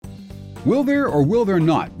Will there or will there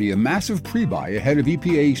not be a massive pre-buy ahead of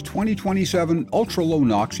EPA's 2027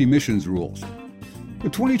 ultra-low-NOx emissions rules? The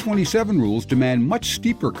 2027 rules demand much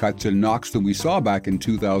steeper cuts in NOx than we saw back in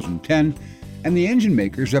 2010, and the engine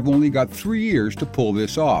makers have only got 3 years to pull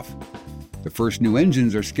this off. The first new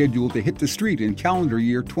engines are scheduled to hit the street in calendar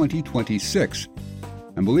year 2026.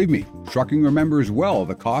 And believe me, trucking remembers well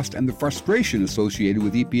the cost and the frustration associated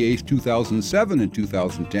with EPA's 2007 and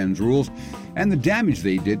 2010's rules and the damage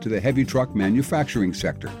they did to the heavy truck manufacturing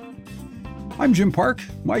sector. I'm Jim Park.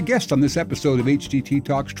 My guest on this episode of HDT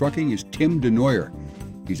Talks Trucking is Tim Denoyer.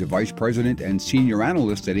 He's a vice president and senior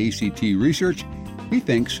analyst at ACT Research. He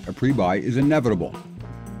thinks a pre-buy is inevitable.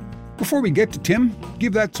 Before we get to Tim,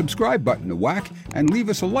 give that subscribe button a whack and leave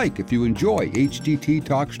us a like if you enjoy HDT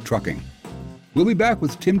Talks Trucking. We'll be back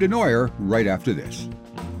with Tim Denoyer right after this.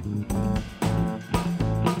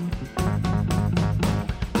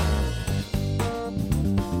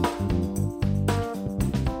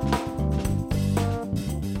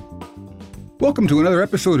 Welcome to another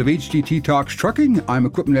episode of HDT Talks Trucking. I'm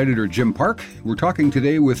equipment editor Jim Park. We're talking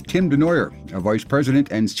today with Tim Denoyer, a vice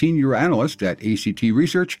president and senior analyst at ACT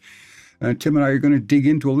Research. Tim and I are going to dig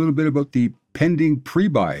into a little bit about the pending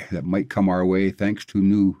pre-buy that might come our way thanks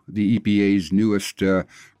to the EPA's newest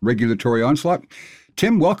regulatory onslaught.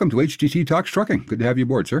 Tim, welcome to HDT Talks Trucking. Good to have you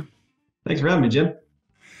aboard, sir. Thanks for having me, Jim.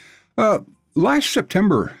 Last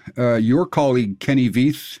September, your colleague Kenny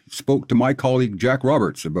Veith spoke to my colleague Jack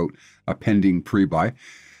Roberts about a pending pre-buy.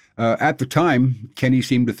 At the time, Kenny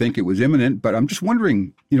seemed to think it was imminent, but I'm just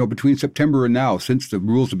wondering, between September and now, since the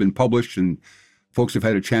rules have been published and folks have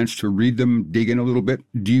had a chance to read them, dig in a little bit,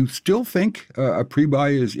 do you still think a pre-buy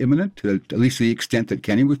is imminent, at least to the extent that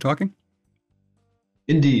Kenny was talking?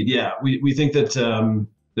 Indeed, yeah. We think that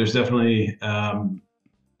there's definitely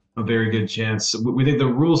a very good chance. We think the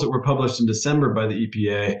rules that were published in December by the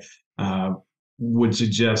EPA would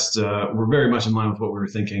suggest we're very much in line with what we were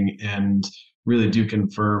thinking and really do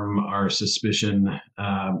confirm our suspicion,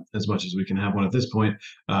 as much as we can have one at this point,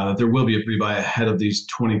 that there will be a pre-buy ahead of these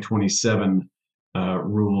 2027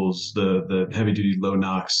 rules, the heavy-duty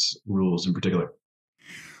low-NOx rules in particular.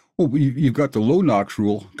 Well, you've got the low-NOx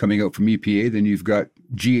rule coming out from EPA, then you've got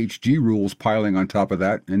GHG rules piling on top of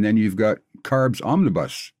that, and then you've got CARB's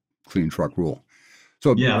omnibus clean truck rule.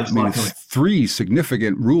 So yeah, it's 3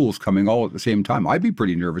 significant rules coming all at the same time. I'd be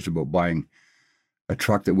pretty nervous about buying a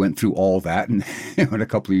truck that went through all that in a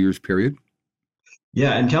couple of years period.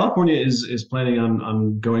 Yeah, and California is planning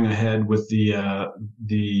on going ahead with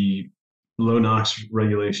the low-NOx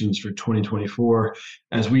regulations for 2024.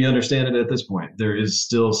 As we understand it at this point, there is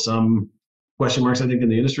still some question marks, I think, in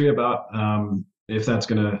the industry about if that's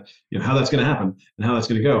going to, how that's going to happen and how that's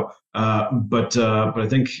going to go. But I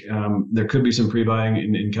think there could be some pre-buying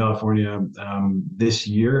in California this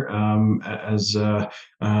year as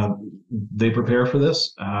they prepare for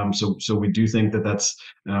this. So we do think that that's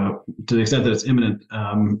to the extent that it's imminent.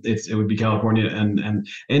 It would be California and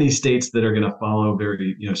any states that are going to follow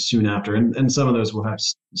very soon after, and some of those will have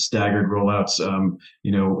staggered rollouts.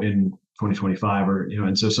 In 2025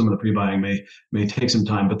 and so some of the pre-buying may take some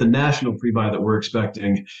time, but the national pre-buy that we're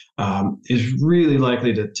expecting is really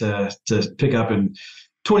likely to pick up in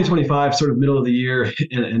 2025, sort of middle of the year,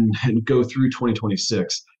 and go through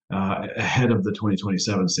 2026 ahead of the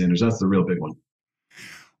 2027 standards. That's the real big one.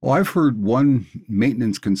 Well, I've heard one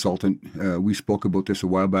maintenance consultant, we spoke about this a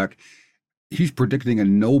while back, he's predicting a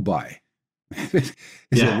no-buy. Is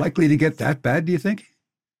it likely to get that bad, do you think?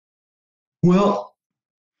 Well,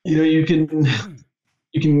 you can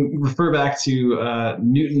refer back to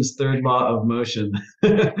Newton's third law of motion.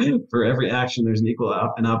 For every action, there's an equal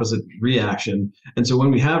and opposite reaction. And so when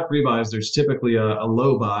we have pre-buys, there's typically a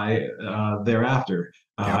low buy thereafter.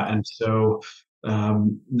 And so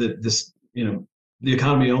the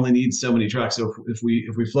economy only needs so many trucks. So if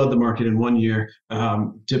we flood the market in one year,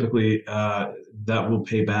 typically that will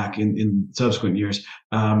pay back in subsequent years.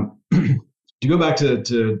 To go back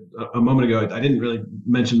to a moment ago, I didn't really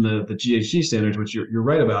mention the GHG standards, which you're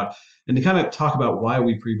right about, and to kind of talk about why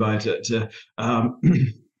we pre-buy.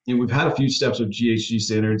 We've had a few steps of GHG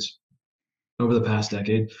standards over the past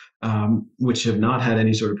decade, which have not had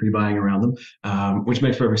any sort of pre-buying around them, which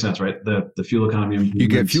makes perfect sense, right? The fuel economy. You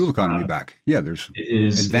get fuel economy back. Yeah, there's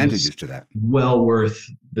advantages to that. Well worth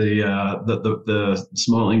the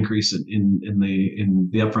small increase in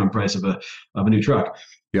the upfront price of a new truck.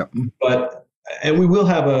 Yeah, and we will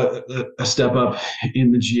have a step up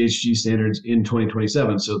in the GHG standards in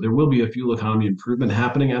 2027. So there will be a fuel economy improvement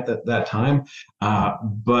happening at that time.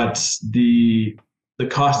 But the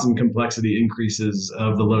cost and complexity increases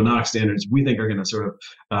of the low-NOx standards, we think, are going to sort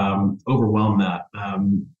of overwhelm that.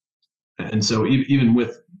 And so even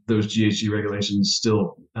with those GHG regulations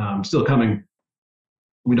still coming,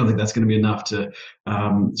 we don't think that's going to be enough to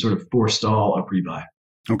sort of forestall a pre-buy.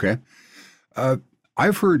 Okay. Uh,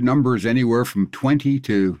 I've heard numbers anywhere from 20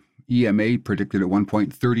 to EMA predicted at one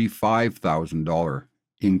point $35,000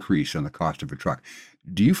 increase on the cost of a truck.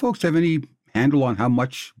 Do you folks have any handle on how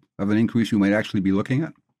much of an increase we might actually be looking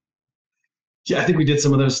at? Yeah, I think we did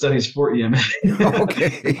some of those studies for EMA.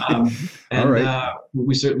 Okay. All And right.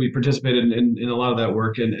 we certainly participated in a lot of that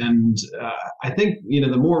work. And I think,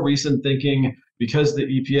 the more recent thinking, because the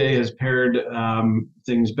EPA has pared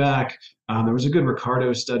things back, there was a good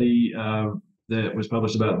Ricardo study that was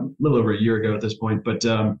published about a little over a year ago at this point, but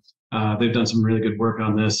they've done some really good work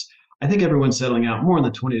on this. I think everyone's settling out more in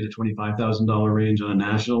the $20,000 to $25,000 range on a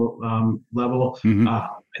national level. Mm-hmm. I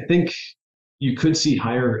think you could see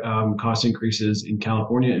higher cost increases in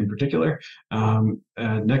California in particular.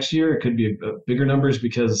 Next year, it could be a bigger numbers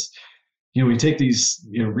because, we take these,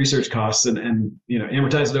 research costs and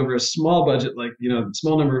amortize it over a small budget, like,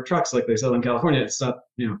 small number of trucks like they sell in California. It's not,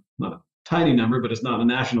 not a tiny number, but it's not a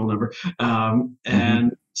national number.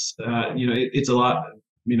 And, it's a lot,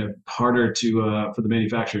 harder to for the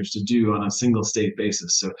manufacturers to do on a single state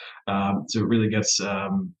basis. So it really gets a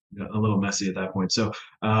little messy at that point. So,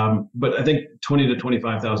 but I think $20,000 to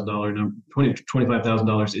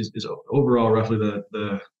 $25,000 is overall roughly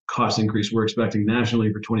the cost increase we're expecting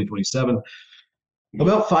nationally for 2027.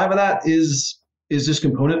 About five of that is just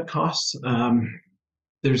component costs.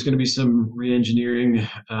 There's going to be some re-engineering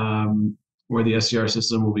where the SCR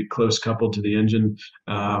system will be close coupled to the engine.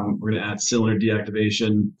 We're going to add cylinder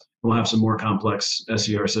deactivation. We'll have some more complex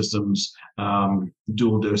SCR systems,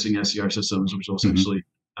 dual dosing SCR systems, which will essentially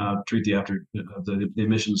treat the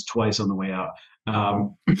emissions twice on the way out.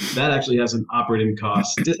 That actually has an operating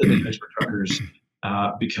cost disadvantage for truckers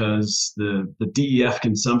because the DEF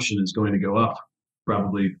consumption is going to go up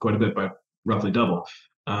probably quite a bit, by roughly double.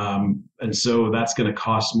 And so that's going to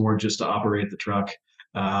cost more just to operate the truck.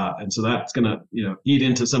 And so that's going to, eat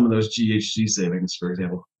into some of those GHG savings, for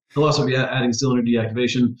example. They'll also be adding cylinder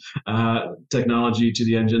deactivation technology to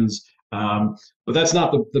the engines. But that's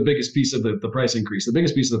not the biggest piece of the price increase. The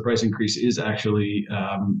biggest piece of the price increase is actually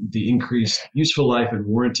the increased useful life and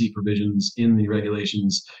warranty provisions in the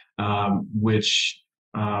regulations, which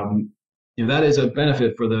that is a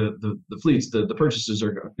benefit for the fleets. The purchasers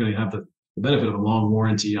are going to have the benefit of a long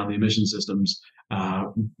warranty on the emission systems,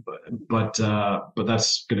 but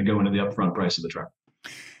that's going to go into the upfront price of the truck.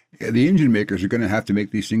 Yeah, the engine makers are going to have to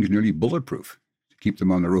make these things nearly bulletproof to keep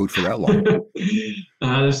them on the road for that long.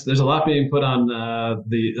 There's a lot being put on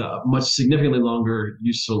the much significantly longer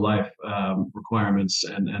useful life requirements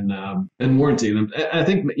and warranty. And I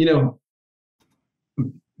think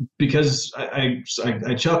because I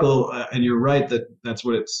chuckle, and you're right that's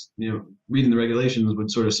what it's reading the regulations would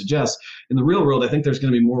sort of suggest. In the real world, I think there's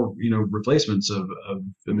going to be more replacements of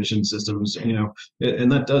emission systems,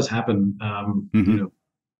 and that does happen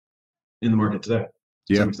in the market today.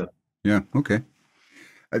 Yeah. Yeah. Okay.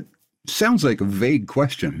 Sounds like a vague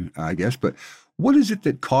question, I guess, but what is it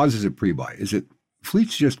that causes a pre-buy? Is it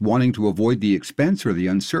fleets just wanting to avoid the expense or the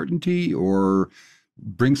uncertainty, or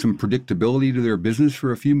bring some predictability to their business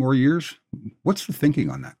for a few more years? What's the thinking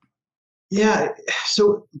on that? Yeah.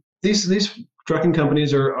 So these trucking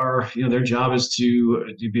companies are their job is to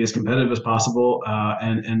be as competitive as possible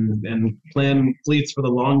and plan fleets for the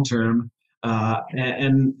long term.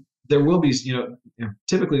 And there will be,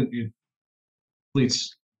 typically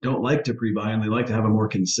fleets don't like to pre-buy, and they like to have a more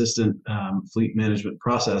consistent fleet management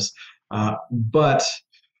process. But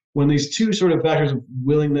when these two sort of factors of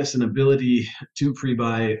willingness and ability to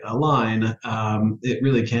pre-buy align, it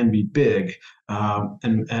really can be big.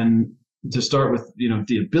 And to start with,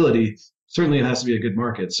 the ability, certainly it has to be a good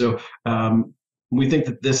market. So we think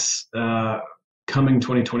that this coming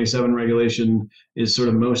 2027 regulation is sort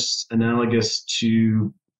of most analogous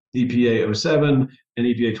to EPA 07 and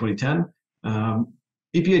EPA 2010.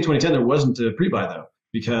 EPA 2010, there wasn't a pre-buy though,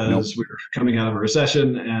 because we were coming out of a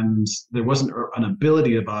recession and there wasn't an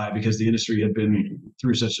ability to buy because the industry had been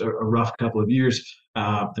through such a rough couple of years,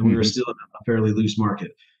 and we were still in a fairly loose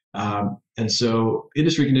market. And so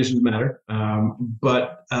industry conditions matter,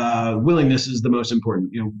 but willingness is the most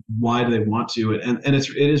important. Why do they want to? And it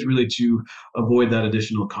is really to avoid that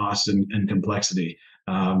additional cost and complexity.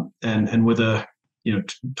 And with a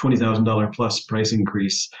 $20,000 plus price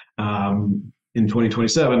increase in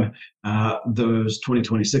 2027, those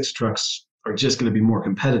 2026 trucks are just going to be more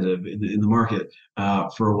competitive in the market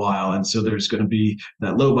for a while. And so there's going to be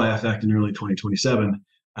that low buy effect in early 2027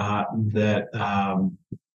 that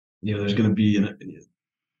there's going to be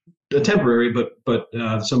a temporary, but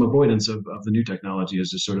some avoidance of the new technology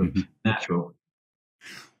is just sort of Mhm. natural.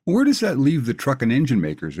 Where does that leave the truck and engine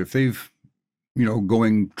makers if they've,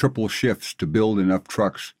 going triple shifts to build enough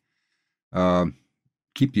trucks, uh,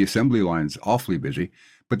 keep the assembly lines awfully busy,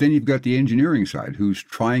 but then you've got the engineering side who's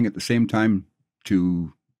trying at the same time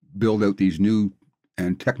to build out these new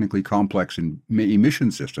and technically complex emission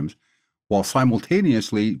systems while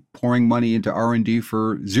simultaneously pouring money into R&D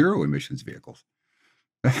for zero emissions vehicles.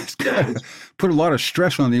 That's Yeah, got to put a lot of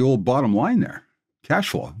stress on the old bottom line there. Cash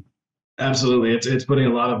flow. absolutely. It's putting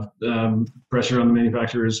a lot of pressure on the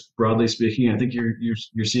manufacturers, broadly speaking. I think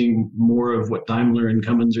you're seeing more of what Daimler and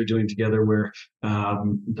Cummins are doing together, where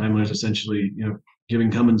Daimler is essentially giving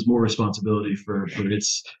Cummins more responsibility for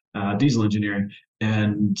its diesel engineering,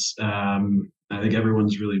 and I think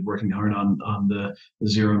everyone's really working hard on the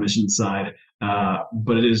zero emissions side.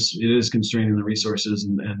 But it is constraining the resources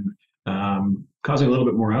and causing a little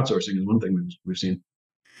bit more outsourcing is one thing we've seen.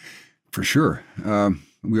 For sure.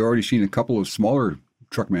 We've already seen a couple of smaller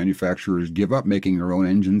truck manufacturers give up making their own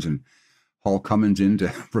engines and haul Cummins in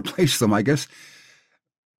to replace them. I guess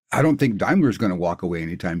I don't think Daimler's going to walk away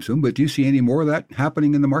anytime soon, but do you see any more of that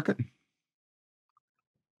happening in the market?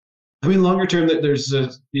 I mean, longer term, that there's a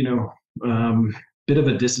bit of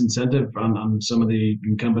a disincentive on some of the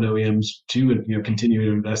incumbent OEMs to continue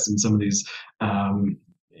to invest in some of these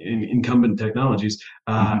incumbent technologies,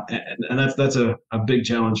 Mm-hmm. and that's a big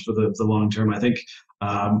challenge for the long term. I think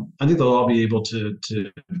they'll all be able to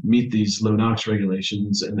meet these Low-NOx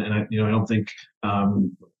regulations, and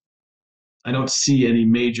um, I don't see any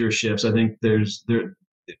major shifts. I think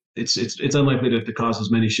it's unlikely to cause as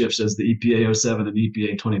many shifts as the EPA '07 and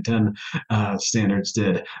EPA 2010 standards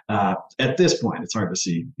did. At this point, it's hard to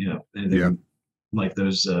see Yeah. anything like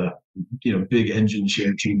those big engine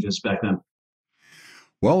share changes back then.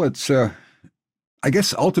 Well, I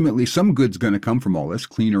guess ultimately some good's going to come from all this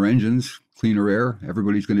cleaner engines, cleaner air.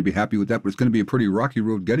 Everybody's going to be happy with that, but it's going to be a pretty rocky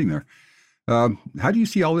road getting there. How do you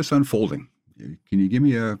see all this unfolding? Can you give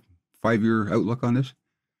me a 5-year outlook on this?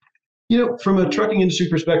 From a trucking industry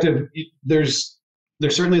perspective, there's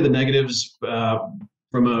certainly the negatives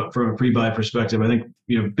from a pre-buy perspective. I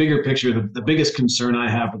think bigger picture, the biggest concern I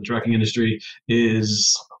have for the trucking industry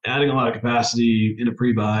is adding a lot of capacity in a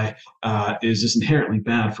pre-buy is just inherently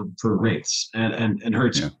bad for rates and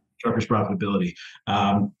hurts Yeah. truckers' profitability.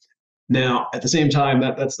 Now, at the same time,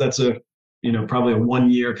 that's a probably a 1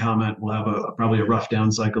 year comment. We'll have probably a rough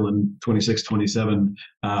down cycle in 26, 27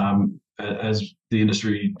 as the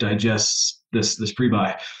industry digests this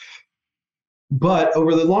pre-buy. But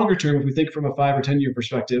over the longer term, if we think from a 5 or 10 year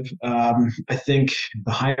perspective, I think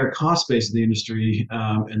the higher cost base of the industry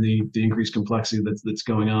and the increased complexity that's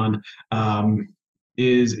going on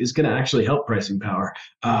is going to actually help pricing power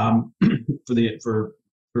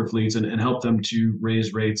for fleets and help them to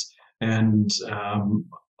raise rates. And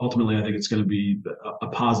ultimately, I think it's going to be a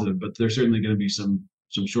positive. But there's certainly going to be some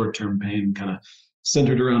short term pain, kind of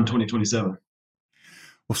centered around 2027.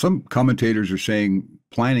 Well, some commentators are saying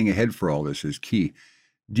planning ahead for all this is key.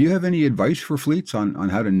 Do you have any advice for fleets on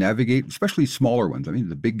how to navigate, especially smaller ones? I mean,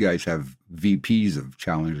 the big guys have VPs of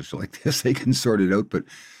challenges like this. They can sort it out. But,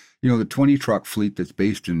 the 20 truck fleet that's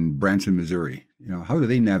based in Branson, Missouri, how do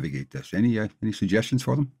they navigate this? Any suggestions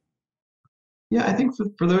for them? Yeah, I think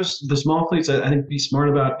for the small fleets, I think be smart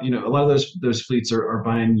about a lot of those fleets are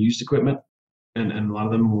buying used equipment, and a lot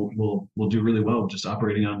of them will do really well just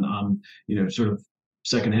operating on sort of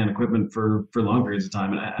secondhand equipment for long periods of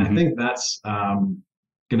time, and I Mm-hmm. think that's going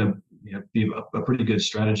to be a pretty good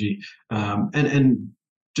strategy, and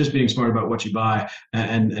just being smart about what you buy,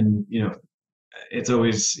 and it's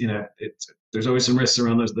always there's always some risks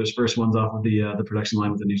around those first ones off of the production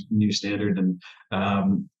line with the new standard, and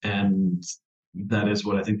that is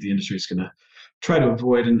what I think the industry is going to try to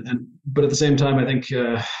avoid, and but at the same time, I think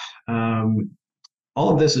all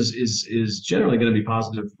of this is generally going to be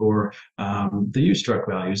positive for the used truck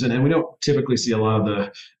values, and we don't typically see a lot of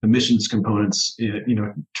the emissions components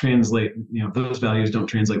translate. Those values don't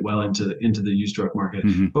translate well into the used truck market,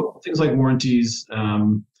 Mm-hmm. but things like warranties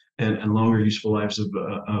and longer useful lives of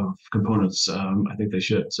components, I think they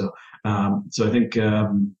should. So I think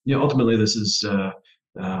ultimately this is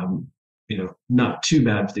not too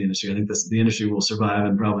bad for the industry. I think the industry will survive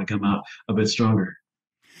and probably come out a bit stronger.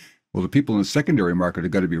 Well, the people in the secondary market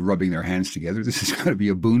have got to be rubbing their hands together. This has got to be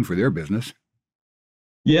a boon for their business.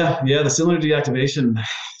 Yeah. The cylinder deactivation,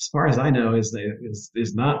 as far as I know, is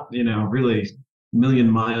not really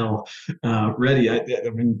million-mile ready. I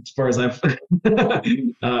mean, as far as I've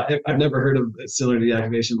never heard of cylinder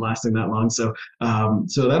deactivation lasting that long. So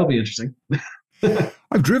that'll be interesting.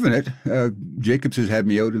 I've driven it. Jacobs has had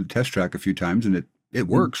me out in the test track a few times, and it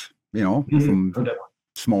works, from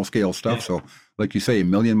small scale stuff. Yeah. So like you say, 1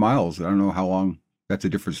 million miles. I don't know how long. That's a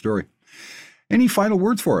different story. Any final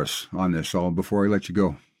words for us on this, before I let you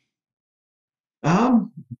go? No,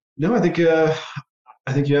 I think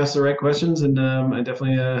you asked the right questions, and I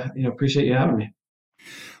definitely appreciate you having me.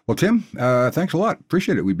 Well, Tim, thanks a lot.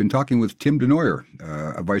 Appreciate it. We've been talking with Tim Denoyer,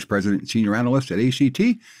 a Vice President and Senior Analyst at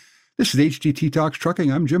ACT. This is HDT Talks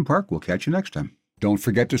Trucking. I'm Jim Park. We'll catch you next time. Don't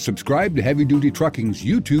forget to subscribe to Heavy Duty Trucking's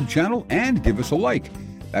YouTube channel and give us a like.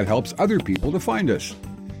 That helps other people to find us.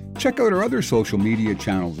 Check out our other social media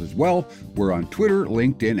channels as well. We're on Twitter,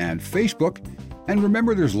 LinkedIn, and Facebook. And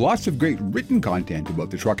remember, there's lots of great written content about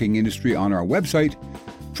the trucking industry on our website,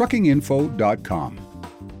 truckinginfo.com.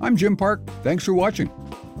 I'm Jim Park. Thanks for watching.